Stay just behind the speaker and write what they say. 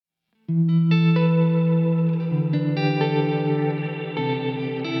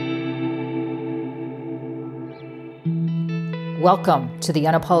Welcome to the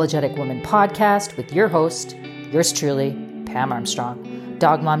Unapologetic Woman podcast with your host, yours truly, Pam Armstrong,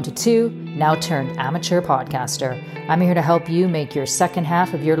 dog mom to two, now turned amateur podcaster. I'm here to help you make your second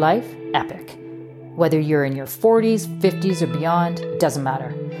half of your life epic. Whether you're in your 40s, 50s, or beyond, doesn't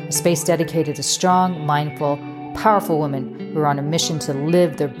matter. A space dedicated to strong, mindful, powerful women who are on a mission to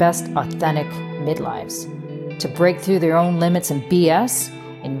live their best authentic midlives, to break through their own limits and BS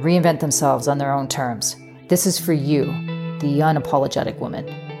and reinvent themselves on their own terms. This is for you, the unapologetic woman.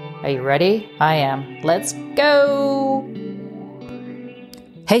 Are you ready? I am. Let's go!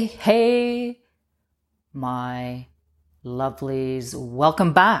 Hey, my lovelies.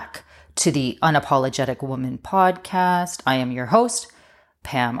 Welcome back to the Unapologetic Woman podcast. I am your host,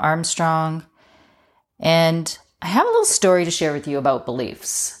 Pam Armstrong, and I have a little story to share with you about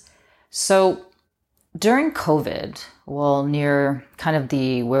beliefs. So during COVID, near kind of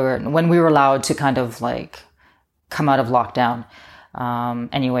when we were allowed to kind of like come out of lockdown,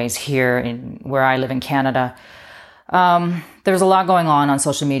 anyways, here in where I live in Canada, there's a lot going on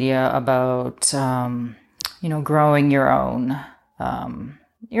social media about, growing your own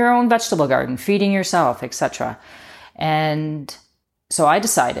vegetable garden, feeding yourself, etc. And so I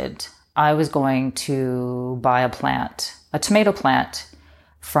decided I was going to buy a tomato plant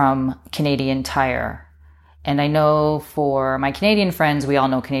from Canadian Tire. And I know for my Canadian friends, we all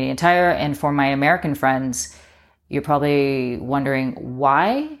know Canadian Tire. And for my American friends, you're probably wondering,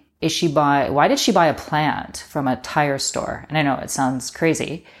 why did she buy a plant from a tire store? And I know it sounds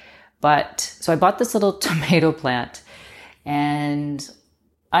crazy, but so I bought this little tomato plant, and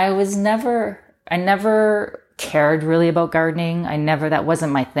I never cared really about gardening. That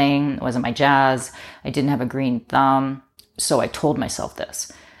wasn't my thing. It wasn't my jazz. I didn't have a green thumb. So I told myself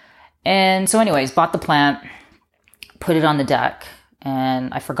this. And so anyways, bought the plant, put it on the deck,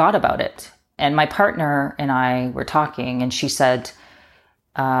 and I forgot about it. And my partner and I were talking, and she said,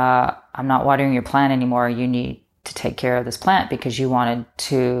 I'm not watering your plant anymore. You need to take care of this plant because you wanted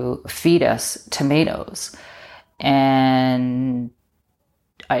to feed us tomatoes. And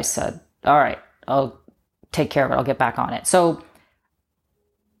I said, all right, I'll take care of it. I'll get back on it. So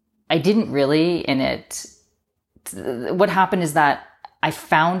I didn't really what happened is that I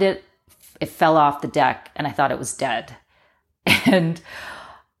found it fell off the deck, and I thought it was dead. And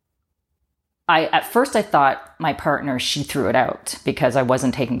at first I thought my partner, she threw it out because I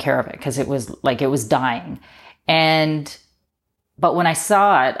wasn't taking care of it, because it was dying. But when I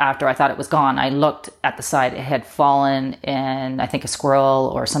saw it after I thought it was gone, I looked at the side. It had fallen, and I think a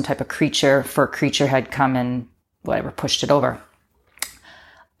squirrel or some type of fur creature had come and pushed it over.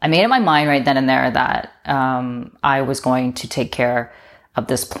 I made up my mind right then and there that I was going to take care of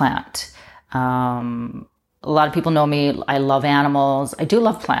this plant. A lot of people know me. I love animals. I do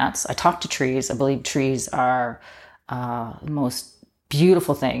love plants. I talk to trees. I believe trees are the most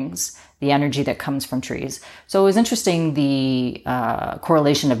beautiful things, the energy that comes from trees. So it was interesting, the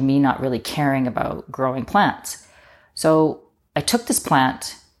correlation of me not really caring about growing plants. So I took this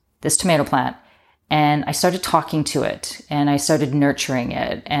tomato plant, and I started talking to it, and I started nurturing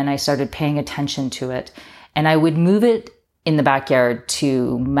it, and I started paying attention to it. And I would move it in the backyard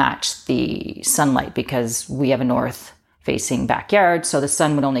to match the sunlight, because we have a north facing backyard. So the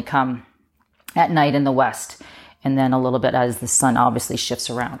sun would only come at night in the west, and then a little bit as the sun obviously shifts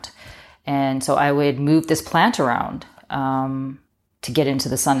around. And so I would move this plant around to get into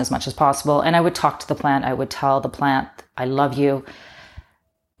the sun as much as possible. And I would talk to the plant. I would tell the plant, I love you.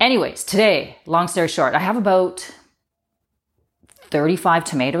 Anyways, today, long story short, I have about 35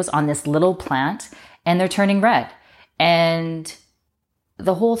 tomatoes on this little plant, and they're turning red. And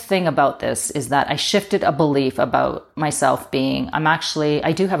the whole thing about this is that I shifted a belief about myself being,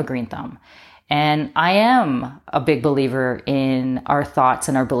 I do have a green thumb. And I am a big believer in our thoughts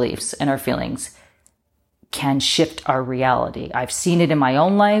and our beliefs and our feelings can shift our reality. I've seen it in my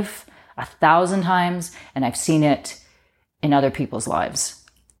own life 1,000 times, and I've seen it in other people's lives.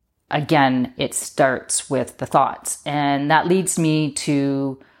 Again, it starts with the thoughts. And that leads me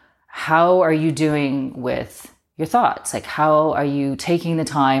to, how are you doing with your thoughts? Like, how are you taking the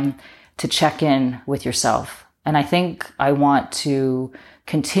time to check in with yourself? And I think I want to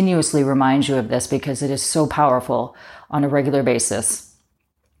continuously remind you of this, because it is so powerful on a regular basis.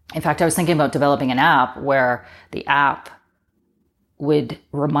 In fact, I was thinking about developing an app where the app would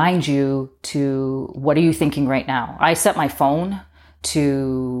remind you to, what are you thinking right now? I set my phone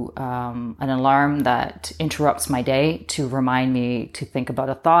to an alarm that interrupts my day to remind me to think about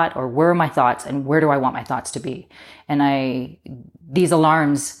a thought, or where are my thoughts and where do I want my thoughts to be? And these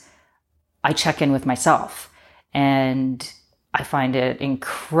alarms I check in with myself, and I find it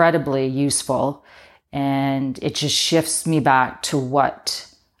incredibly useful, and it just shifts me back to what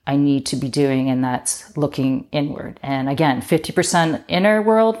I need to be doing, and that's looking inward. And again, 50% inner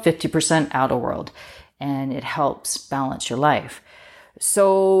world, 50% outer world, and it helps balance your life.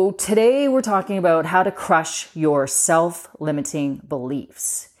 So today we're talking about how to crush your self-limiting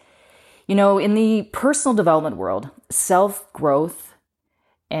beliefs. You know, in the personal development world, self-growth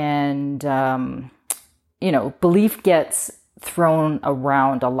and, belief gets thrown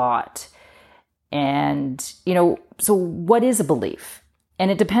around a lot. And, so what is a belief? And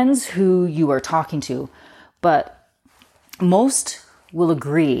it depends who you are talking to, but most will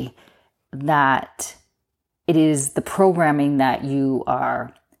agree that it is the programming that you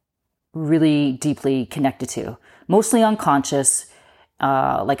are really deeply connected to, mostly unconscious,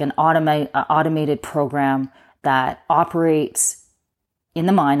 like an automated program that operates in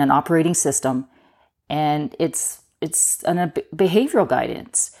the mind, an operating system, and it's a behavioral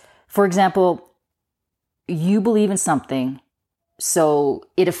guidance. For example, you believe in something, so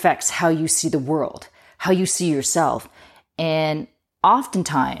it affects how you see the world, how you see yourself, and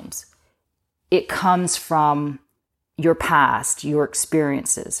oftentimes it comes from your past, your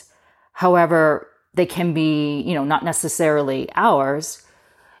experiences. However, they can be, not necessarily ours.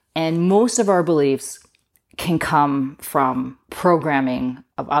 And most of our beliefs can come from programming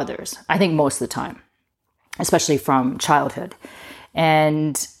of others. I think most of the time, especially from childhood,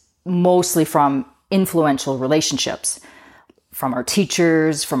 and mostly from influential relationships, from our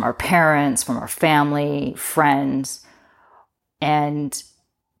teachers, from our parents, from our family, friends. And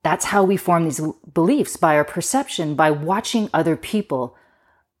that's how we form these beliefs, by our perception, by watching other people,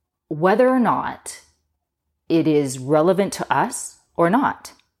 whether or not it is relevant to us or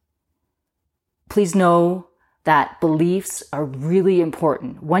not. Please know that beliefs are really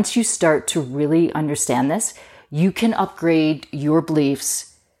important. Once you start to really understand this, you can upgrade your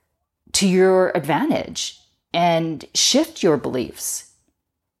beliefs to your advantage and shift your beliefs.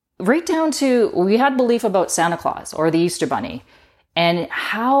 Right down to, we had belief about Santa Claus or the Easter Bunny, and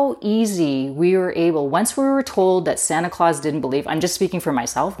how easy we were able, once we were told that Santa Claus didn't believe, I'm just speaking for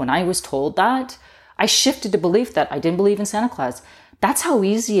myself, when I was told that, I shifted to belief that I didn't believe in Santa Claus. That's how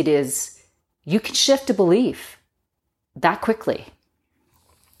easy it is. You can shift a belief that quickly.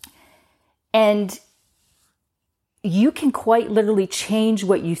 And you can quite literally change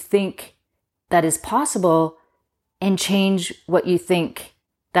what you think that is possible and change what you think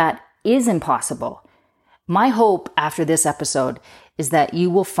that is impossible. My hope after this episode is that you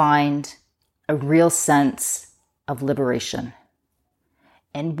will find a real sense of liberation.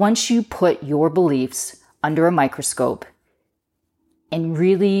 And once you put your beliefs under a microscope and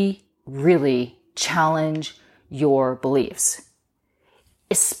really, really challenge your beliefs,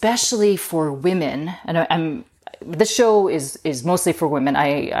 especially for women, and this show is mostly for women.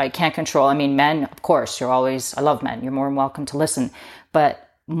 I can't control. I mean, men, of course, I love men. You're more than welcome to listen. But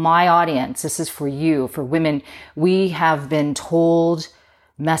my audience, this is for you, for women. We have been told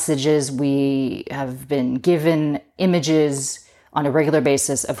messages, we have been given images on a regular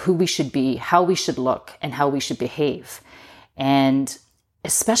basis of who we should be, how we should look, and how we should behave. And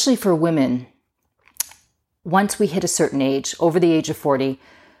especially for women, once we hit a certain age, over the age of 40,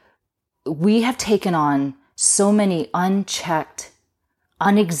 we have taken on so many unchecked,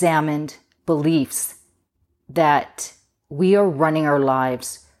 unexamined beliefs that we are running our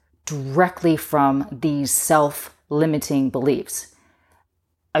lives directly from these self-limiting beliefs.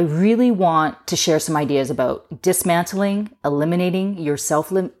 I really want to share some ideas about dismantling, eliminating your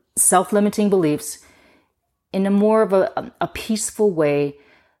self-limiting beliefs in a more of a peaceful way,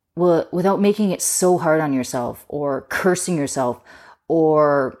 without making it so hard on yourself or cursing yourself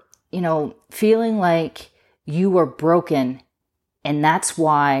or, feeling like you are broken and that's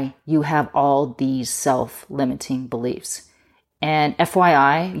why you have all these self-limiting beliefs. And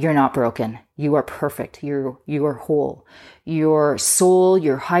FYI, you're not broken. You are perfect. You are whole. Your soul,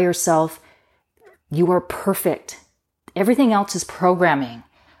 your higher self, you are perfect. Everything else is programming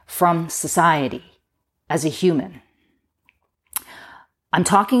from society as a human. I'm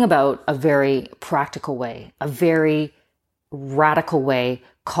talking about a very practical way, a very radical way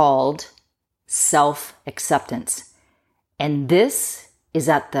called self-acceptance. And this is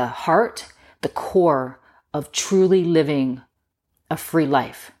at the heart, the core of truly living a free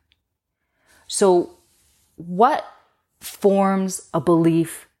life. So what forms a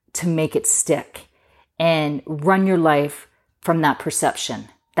belief to make it stick and run your life from that perception,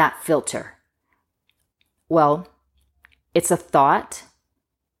 that filter? Well, it's a thought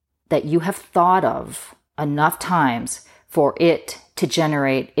that you have thought of enough times for it to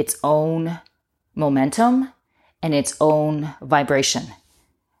generate its own momentum and its own vibration.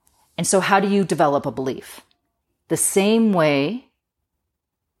 And so how do you develop a belief? The same way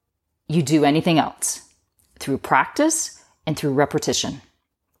you do anything else, through practice and through repetition.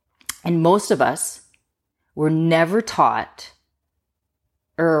 And most of us were never taught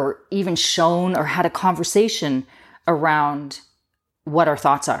or even shown or had a conversation around what our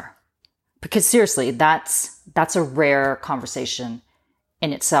thoughts are. Because seriously, that's a rare conversation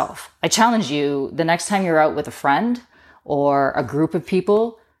in itself. I challenge you, the next time you're out with a friend or a group of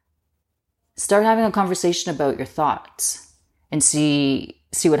people, start having a conversation about your thoughts and see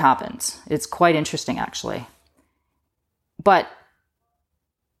what happens. It's quite interesting, actually. But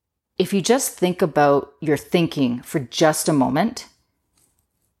if you just think about your thinking for just a moment,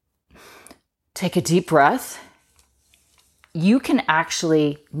 take a deep breath, you can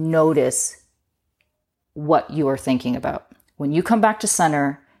actually notice what you are thinking about. When you come back to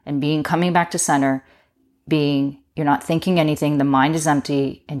center and coming back to center, you're not thinking anything, the mind is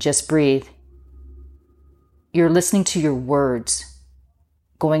empty, and just breathe. You're listening to your words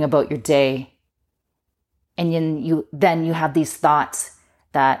going about your day. And then you have these thoughts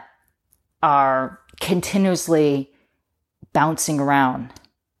that are continuously bouncing around.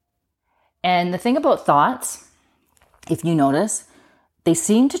 And the thing about thoughts, if you notice, they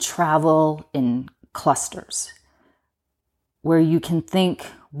seem to travel in clusters where you can think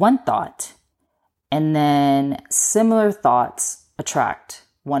one thought and then similar thoughts attract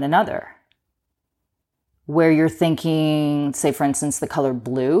one another. Where you're thinking, say for instance, the color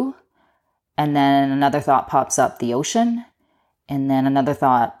blue, and then another thought pops up, the ocean, and then another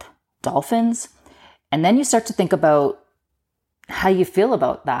thought, dolphins. And then you start to think about how you feel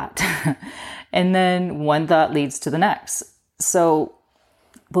about that. And then one thought leads to the next. So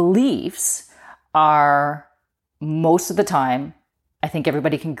beliefs are, most of the time, I think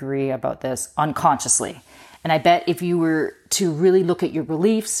everybody can agree about this, unconsciously. And I bet if you were to really look at your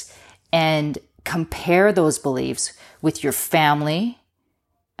beliefs and compare those beliefs with your family,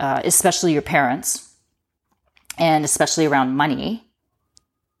 especially your parents, and especially around money,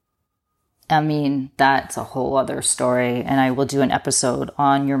 I mean, that's a whole other story, and I will do an episode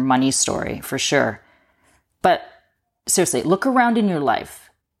on your money story for sure. But seriously, look around in your life,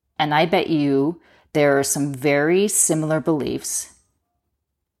 and I bet you there are some very similar beliefs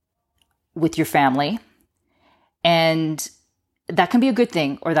with your family, and that can be a good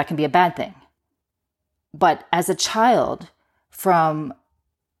thing or that can be a bad thing. But as a child, from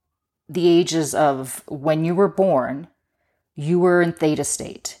the ages of when you were born, you were in theta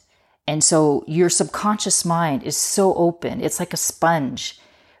state. And so your subconscious mind is so open. It's like a sponge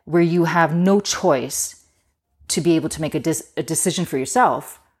where you have no choice to be able to make a decision for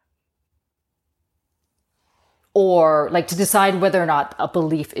yourself, or like to decide whether or not a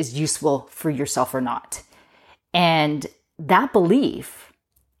belief is useful for yourself or not. And that belief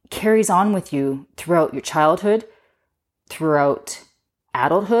carries on with you throughout your childhood, throughout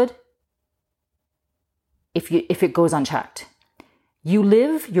adulthood, if it goes unchecked. You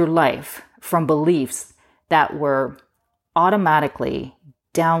live your life from beliefs that were automatically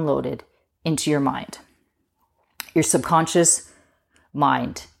downloaded into your mind, your subconscious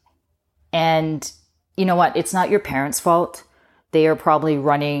mind. And you know what? It's not your parents' fault. They are probably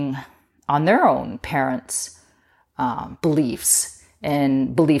running on their own parents' beliefs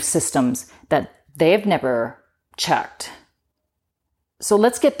and belief systems that they've never checked. So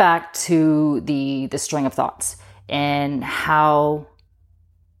let's get back to the string of thoughts and how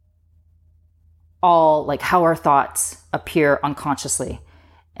our thoughts appear unconsciously.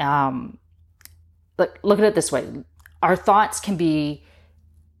 Look at it this way. Our thoughts can be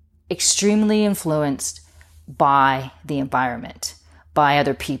extremely influenced by the environment, by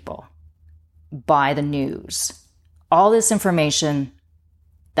other people, by the news, all this information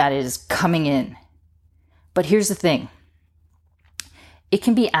that is coming in. But here's the thing. It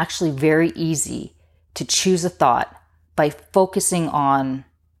can be actually very easy to choose a thought by focusing on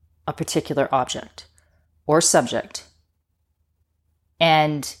a particular object or subject.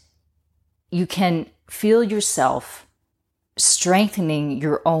 And you can feel yourself strengthening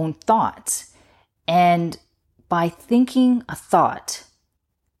your own thoughts. And by thinking a thought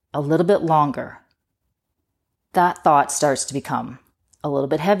a little bit longer, that thought starts to become a little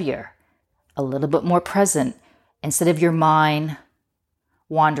bit heavier, a little bit more present. Instead of your mind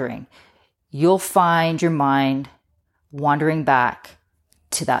wandering, you'll find your mind wandering back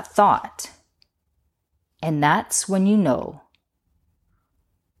to that thought. And that's when you know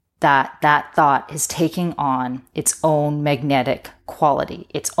that that thought is taking on its own magnetic quality,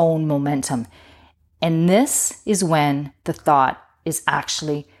 its own momentum. And this is when the thought is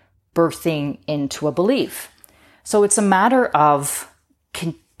actually birthing into a belief. So it's a matter of,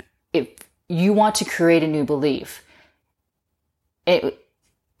 if you want to create a new belief,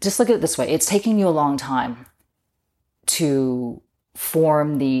 just look at it this way. It's taking you a long time to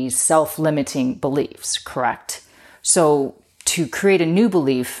form these self-limiting beliefs, correct? So to create a new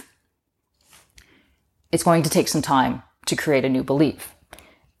belief, it's going to take some time to create a new belief.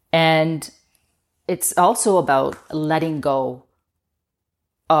 And it's also about letting go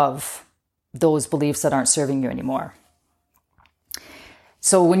of those beliefs that aren't serving you anymore.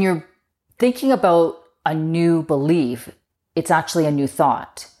 So when you're thinking about a new belief, it's actually a new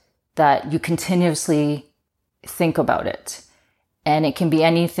thought that you continuously think about it. And it can be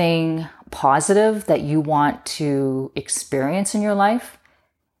anything positive that you want to experience in your life.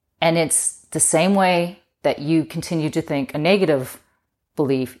 And it's the same way that you continue to think a negative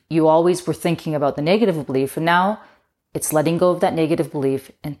belief. You always were thinking about the negative belief, and now it's letting go of that negative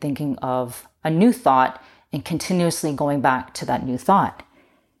belief and thinking of a new thought and continuously going back to that new thought.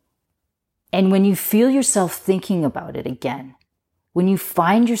 And when you feel yourself thinking about it again, when you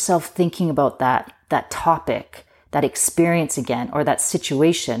find yourself thinking about that topic, that experience again, or that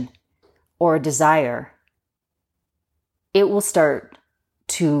situation, or a desire, it will start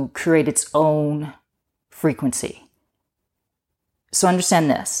to create its own frequency. So understand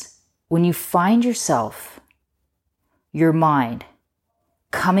this. When you find yourself, your mind,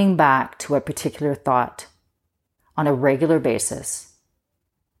 coming back to a particular thought on a regular basis,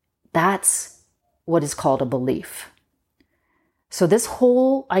 that's what is called a belief. So this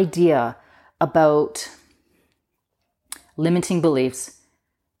whole idea about limiting beliefs,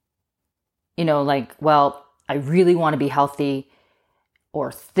 well, I really want to be healthy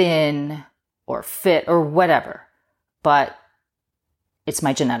or thin or fit or whatever, but it's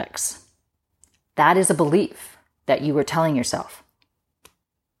my genetics. That is a belief that you were telling yourself.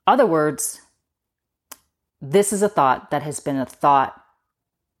 Other words, this is a thought that has been a thought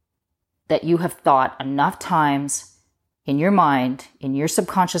that you have thought enough times in your mind, in your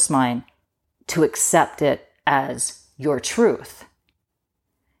subconscious mind, to accept it as your truth.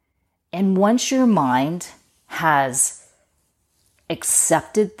 And once your mind has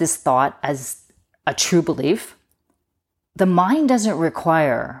accepted this thought as a true belief, the mind doesn't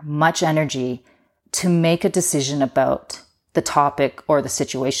require much energy to make a decision about the topic or the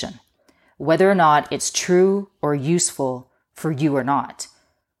situation, whether or not it's true or useful for you or not.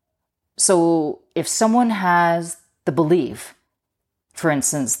 So if someone has the belief, for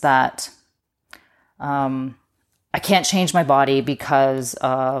instance, that I can't change my body because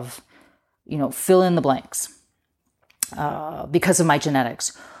of, fill in the blanks, because of my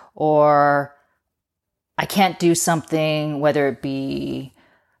genetics, or I can't do something, whether it be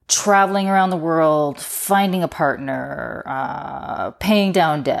traveling around the world, finding a partner, paying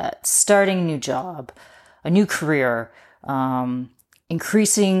down debt, starting a new job, a new career,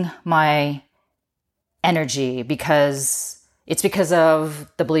 increasing my energy because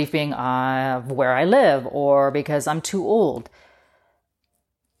of the belief being of where I live, or because I'm too old.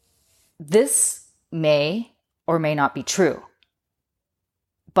 This may or may not be true,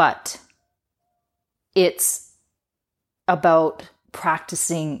 but it's about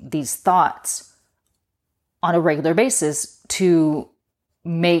practicing these thoughts on a regular basis to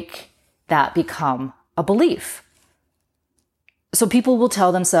make that become a belief. So people will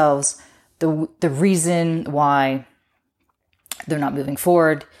tell themselves the reason why they're not moving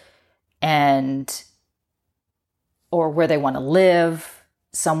forward or where they want to live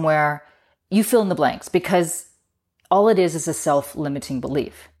somewhere. You fill in the blanks, because all it is a self-limiting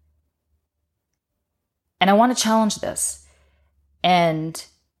belief. And I want to challenge this. And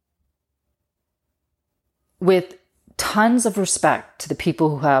with tons of respect to the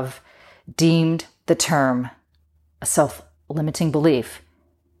people who have deemed the term a self-limiting belief,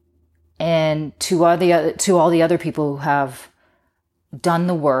 and to all the other people who have done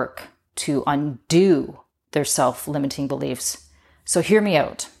the work to undo their self-limiting beliefs. So hear me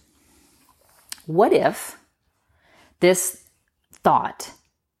out. What if this thought,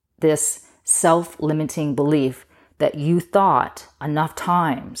 this self-limiting belief that you thought enough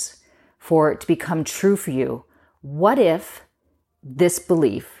times for it to become true for you, what if this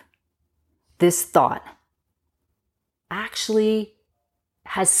belief, this thought, actually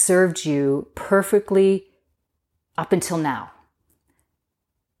has served you perfectly up until now?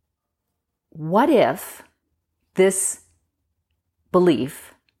 What if this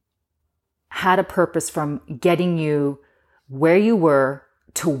belief had a purpose from getting you where you were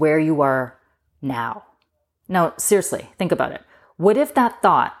to where you are now? Now, seriously, think about it. What if that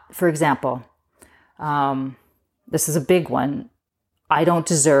thought, for example, This is a big one. I don't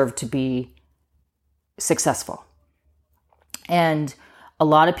deserve to be successful. And a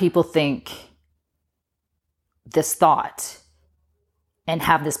lot of people think this thought and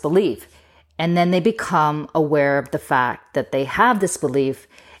have this belief. And then they become aware of the fact that they have this belief,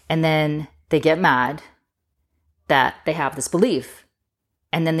 and then they get mad that they have this belief.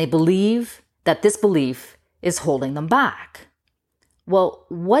 And then they believe that this belief is holding them back. Well,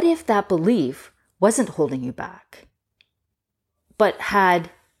 what if that belief wasn't holding you back, but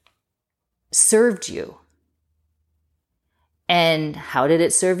had served you? And how did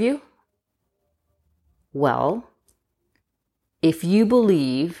it serve you? Well, if you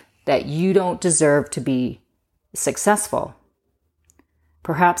believe that you don't deserve to be successful,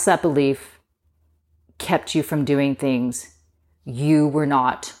 perhaps that belief kept you from doing things you were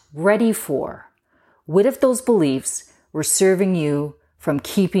not ready for. What if those beliefs were serving you from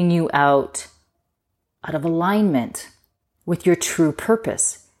keeping you out of alignment with your true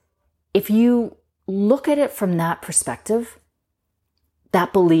purpose? If you look at it from that perspective,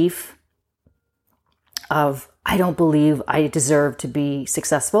 that belief of, I don't believe I deserve to be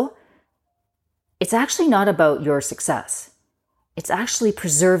successful, it's actually not about your success. It's actually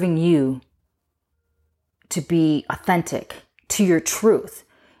preserving you to be authentic to your truth.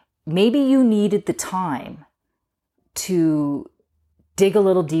 Maybe you needed the time to dig a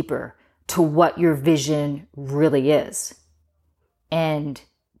little deeper to what your vision really is, and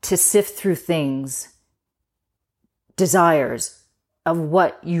to sift through things, desires of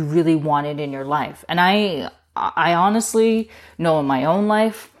what you really wanted in your life. And I honestly know in my own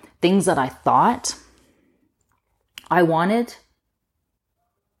life, things that I thought I wanted,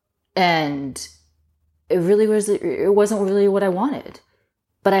 and it wasn't really what I wanted.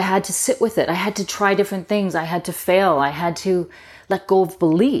 But I had to sit with it. I had to try different things. I had to fail. I had to let go of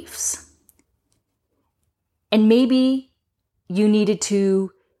beliefs. And maybe you needed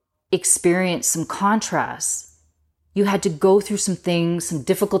to experience some contrasts. You had to go through some things, some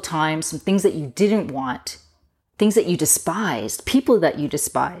difficult times, some things that you didn't want, things that you despised, people that you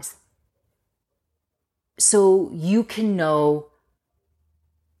despised. So you can know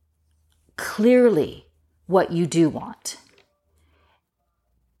clearly what you do want.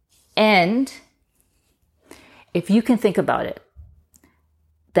 And if you can think about it,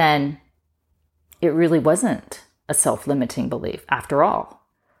 then it really wasn't a self-limiting belief after all.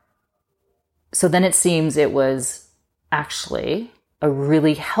 So then it seems it was actually a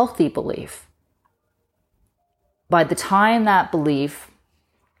really healthy belief. By the time that belief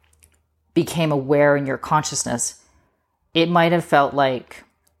became aware in your consciousness, it might have felt like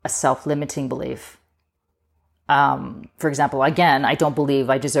a self-limiting belief. For example, again, I don't believe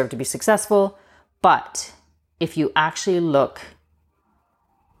I deserve to be successful, but if you actually look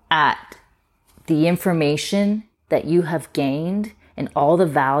at the information that you have gained and all the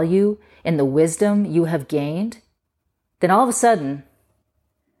value and the wisdom you have gained, then all of a sudden,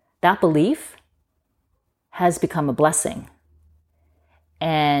 that belief has become a blessing.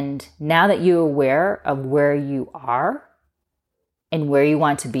 And now that you're aware of where you are and where you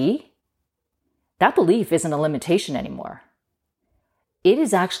want to be, that belief isn't a limitation anymore. It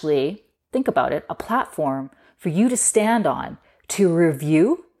is actually, think about it, a platform for you to stand on, to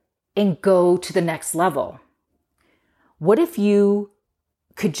review and go to the next level. What if you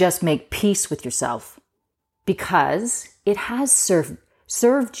could just make peace with yourself? Because it has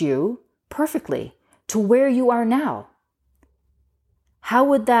served you perfectly to where you are now. How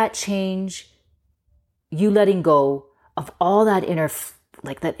would that change you letting go of all that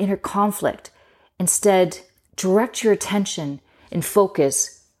inner conflict? Instead, direct your attention and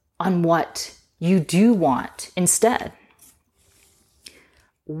focus on what you do want instead.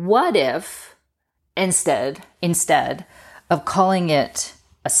 What if instead of calling it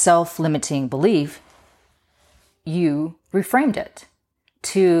a self-limiting belief, you reframed it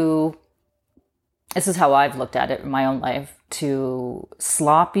to, this is how I've looked at it in my own life, to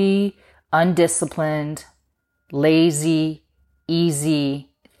sloppy, undisciplined, lazy,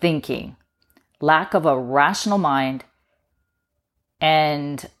 easy thinking, lack of a rational mind.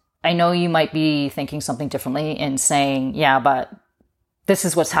 And I know you might be thinking something differently and saying, yeah, but this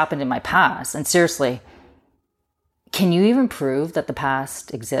is what's happened in my past. And seriously, can you even prove that the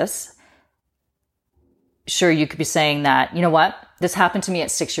past exists? Sure, you could be saying that, you know what? This happened to me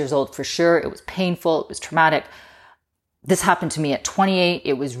at 6 years old for sure. It was painful. It was traumatic. This happened to me at 28.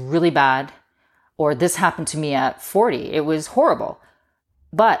 It was really bad. Or this happened to me at 40. It was horrible.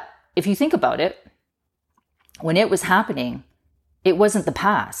 But if you think about it, when it was happening, it wasn't the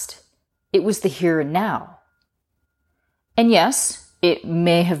past. It was the here and now. And yes, it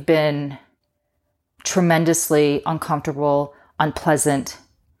may have been tremendously uncomfortable, unpleasant,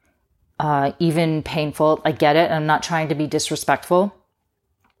 even painful. I get it. I'm not trying to be disrespectful.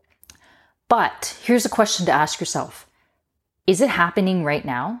 But here's a question to ask yourself. Is it happening right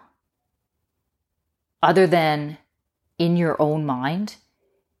now? Other than in your own mind,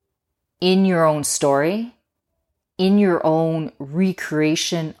 in your own story, in your own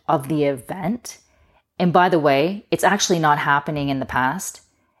recreation of the event? And by the way, it's actually not happening in the past.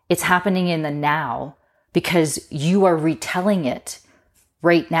 It's happening in the now because you are retelling it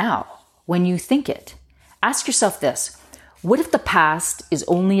right now when you think it. Ask yourself this. What if the past is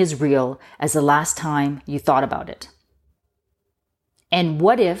only as real as the last time you thought about it? And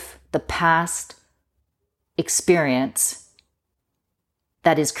what if the past experience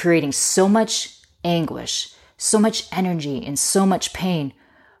that is creating so much anguish, so much energy, and so much pain,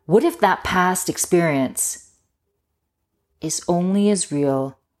 what if that past experience is only as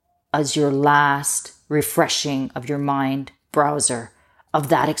real as your last refreshing of your mind browser of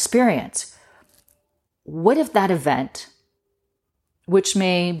that experience? What if that event, which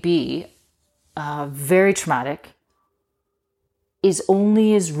may be very traumatic, is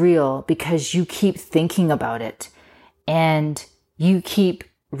only as real because you keep thinking about it and you keep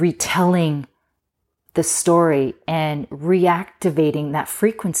retelling the story and reactivating that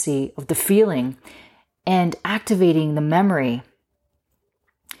frequency of the feeling and activating the memory?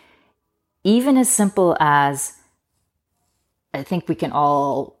 Even as simple as, I think we can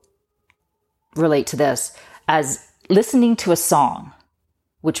all relate to this, as listening to a song,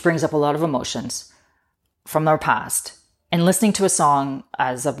 which brings up a lot of emotions from our past, and listening to a song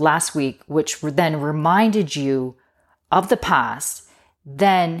as of last week, which then reminded you of the past,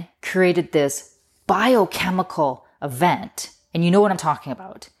 then created this biochemical event. And you know what I'm talking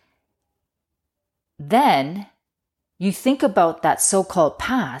about. Then you think about that so-called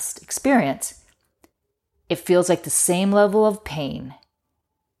past experience. It feels like the same level of pain.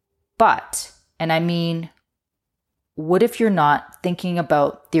 But, and I mean, what if you're not thinking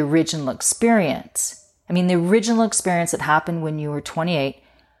about the original experience? I mean, the original experience that happened when you were 28,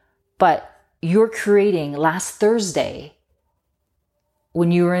 but you're creating last Thursday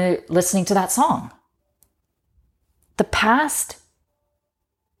when you were listening to that song. The past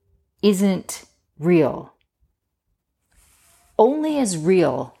isn't real. Only as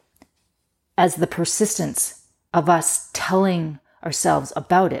real as the persistence of us telling ourselves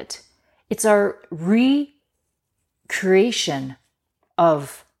about it. It's our recreation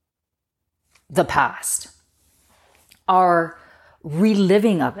of the past, our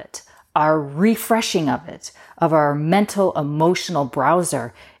reliving of it, our refreshing of it, of our mental, emotional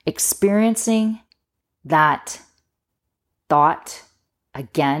browser, experiencing that thought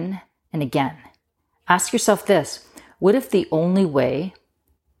again and again. Ask yourself this. What if the only way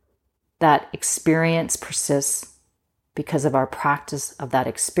that experience persists because of our practice of that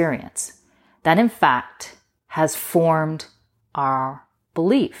experience, that in fact has formed our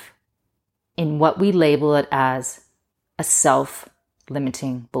belief in what we label it as a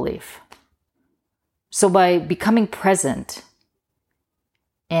self-limiting belief? So by becoming present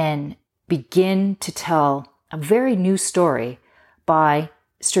and begin to tell a very new story by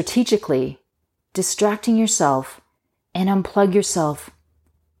strategically distracting yourself and unplug yourself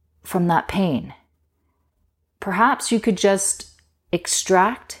from that pain. Perhaps you could just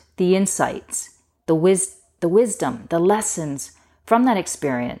extract the insights, the wisdom, the lessons from that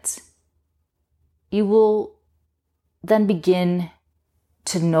experience. You will then begin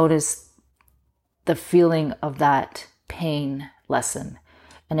to notice the feeling of that pain lesson.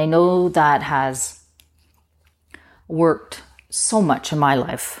 And I know that has worked so much in my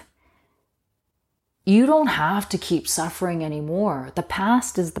life. You don't have to keep suffering anymore. The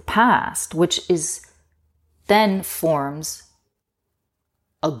past is the past, which is then forms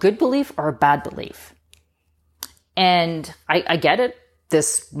a good belief or a bad belief. And I get it.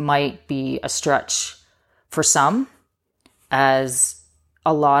 This might be a stretch for some, as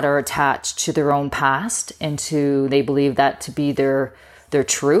a lot are attached to their own past and they believe that to be their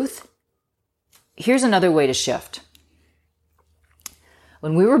truth. Here's another way to shift.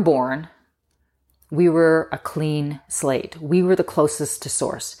 When we were born, we were a clean slate. We were the closest to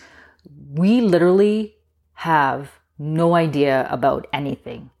source. We literally have no idea about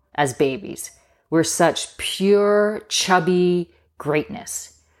anything as babies. We're such pure, chubby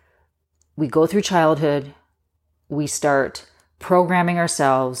greatness. We go through childhood. We start programming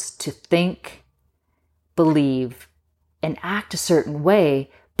ourselves to think, believe, and act a certain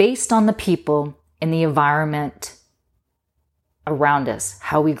way based on the people and the environment around us,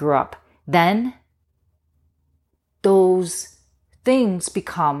 how we grew up. Then those things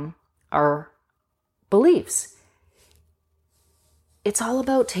become our beliefs. It's all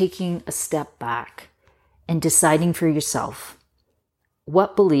about taking a step back and deciding for yourself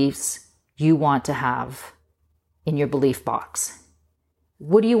what beliefs you want to have in your belief box.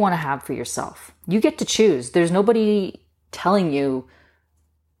 What do you want to have for yourself? You get to choose. There's nobody telling you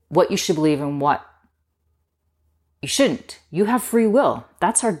what you should believe and what you shouldn't. You have free will.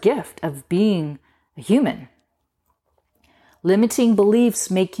 That's our gift of being a human. Limiting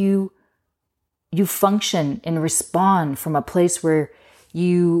beliefs make you function and respond from a place where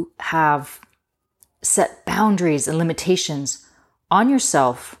you have set boundaries and limitations on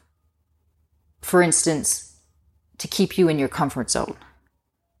yourself, for instance, to keep you in your comfort zone.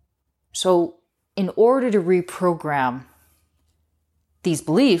 So in order to reprogram these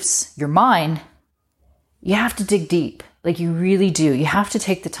beliefs, your mind, you have to dig deep. Like you really do. You have to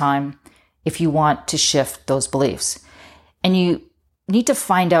take the time if you want to shift those beliefs. And you need to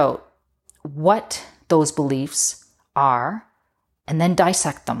find out what those beliefs are and then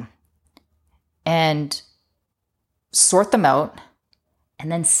dissect them and sort them out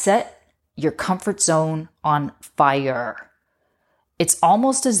and then set your comfort zone on fire. It's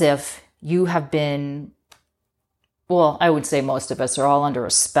almost as if you have been, well, I would say most of us are all under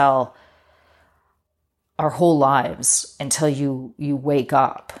a spell our whole lives until you wake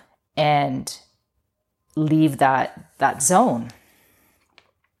up and leave that zone.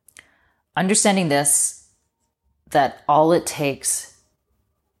 Understanding this, that all it takes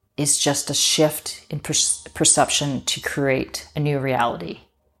is just a shift in perception to create a new reality.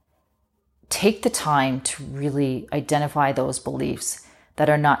 Take the time to really identify those beliefs that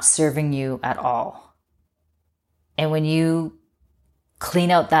are not serving you at all. And when you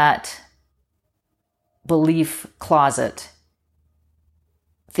clean out that belief closet,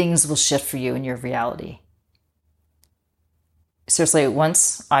 things will shift for you in your reality. Seriously,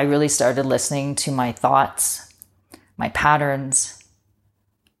 once I really started listening to my thoughts, my patterns,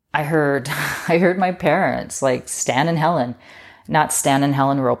 I heard my parents, like Stan and Helen, not Stan and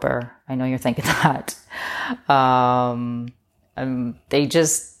Helen Roper. I know you're thinking that. They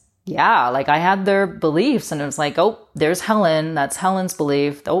just, like I had their beliefs and it was like, oh, there's Helen. That's Helen's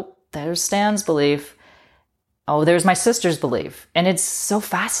belief. Oh, there's Stan's belief. Oh, there's my sister's belief. And it's so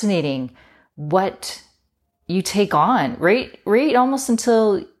fascinating what you take on, right almost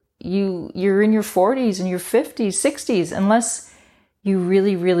until you're in your 40s and your 50s, 60s, unless you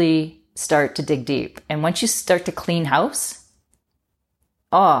really, really start to dig deep. And once you start to clean house,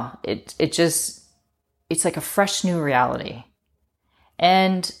 it's like a fresh new reality.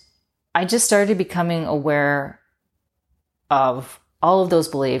 And I just started becoming aware of all of those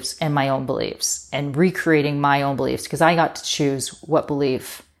beliefs and my own beliefs and recreating my own beliefs because I got to choose what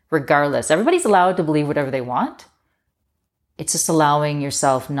belief, regardless. Everybody's allowed to believe whatever they want. It's just allowing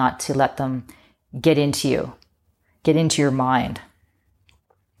yourself not to let them get into you, get into your mind.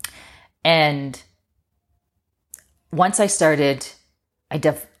 And once I started,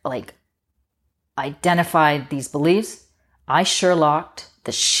 identified these beliefs, I Sherlocked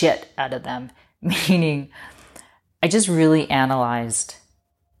the shit out of them, meaning I just really analyzed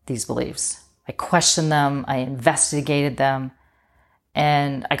these beliefs. I questioned them, I investigated them,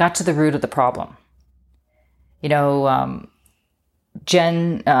 and I got to the root of the problem.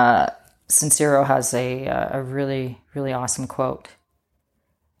 Jen Sincero has a really, really awesome quote.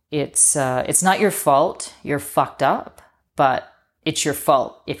 It's not your fault you're fucked up, but it's your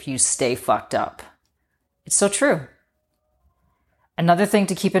fault if you stay fucked up. It's so true. Another thing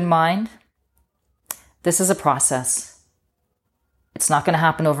to keep in mind, this is a process. It's not going to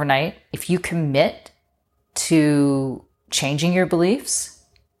happen overnight. If you commit to changing your beliefs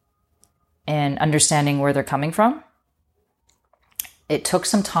and understanding where they're coming from, it took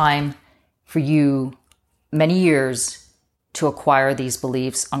some time for you, many years, to acquire these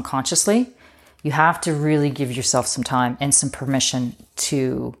beliefs unconsciously. You have to really give yourself some time and some permission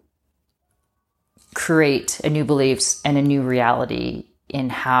to create a new beliefs and a new reality in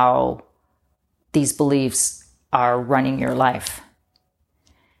how these beliefs are running your life,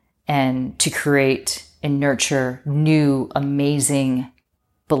 and to create and nurture new, amazing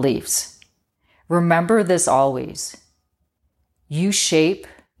beliefs. Remember this always. You shape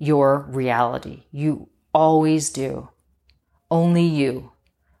your reality. You always do. Only you.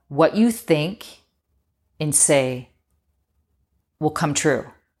 What you think and say will come true.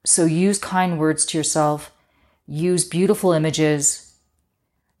 So use kind words to yourself. Use beautiful images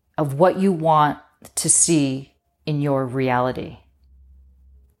of what you want to see in your reality.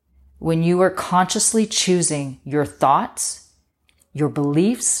 When you are consciously choosing your thoughts, your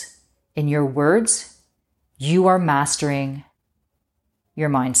beliefs, and your words, you are mastering your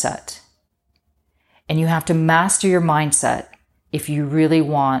mindset. And you have to master your mindset if you really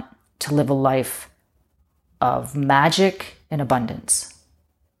want to live a life of magic and abundance.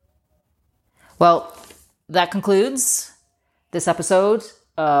 Well, that concludes this episode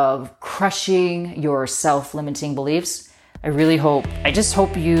of Crushing Your Self-Limiting Beliefs. I just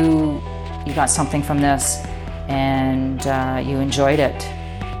hope you got something from this and you enjoyed it.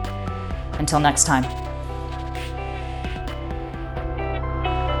 Until next time.